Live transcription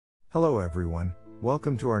Hello everyone,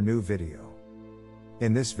 welcome to our new video.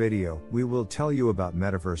 In this video, we will tell you about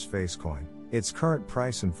Metaverse Face coin, its current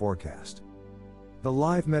price and forecast. The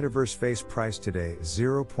live Metaverse Face price today is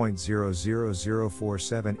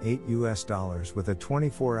 $0.000478 with a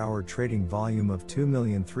 24-hour trading volume of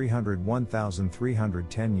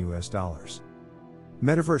 $2,301,310.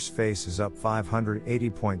 Metaverse Face is up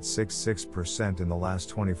 580.66% in the last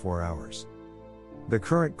 24 hours. The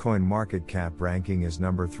current coin market cap ranking is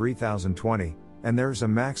number 3020, and there is a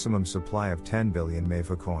maximum supply of 10 billion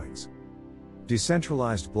MEFA coins.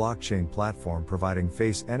 Decentralized blockchain platform providing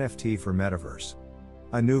Face NFT for Metaverse.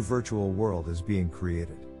 A new virtual world is being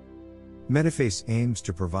created. Metaface aims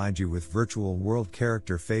to provide you with virtual world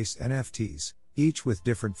character Face NFTs, each with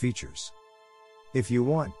different features. If you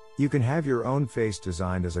want, you can have your own face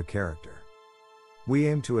designed as a character. We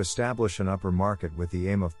aim to establish an upper market with the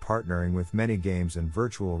aim of partnering with many games and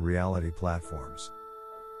virtual reality platforms.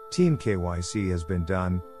 Team KYC has been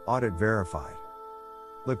done, audit verified.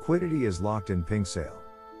 Liquidity is locked in pink sale.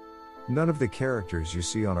 None of the characters you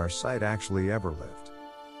see on our site actually ever lived.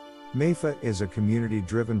 MEFA is a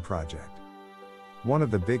community-driven project. One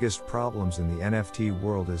of the biggest problems in the NFT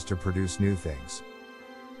world is to produce new things.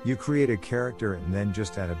 You create a character and then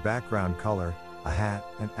just add a background color, a hat,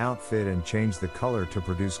 an outfit and change the color to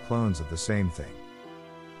produce clones of the same thing.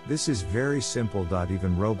 This is very simple.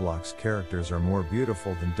 Even Roblox characters are more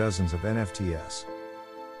beautiful than dozens of NFTs.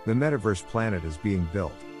 The Metaverse planet is being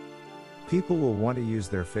built. People will want to use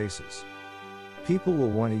their faces. People will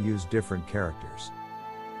want to use different characters.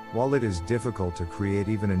 While it is difficult to create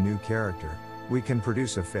even a new character, we can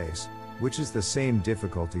produce a face, which is the same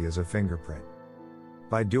difficulty as a fingerprint.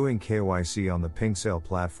 By doing KYC on the PinkSale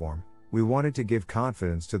platform, we wanted to give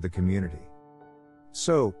confidence to the community.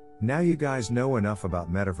 So, now you guys know enough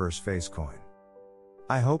about Metaverse Face coin.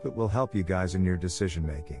 I hope it will help you guys in your decision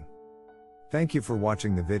making. Thank you for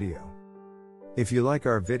watching the video. If you like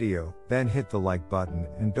our video, then hit the like button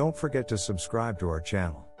and don't forget to subscribe to our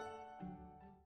channel.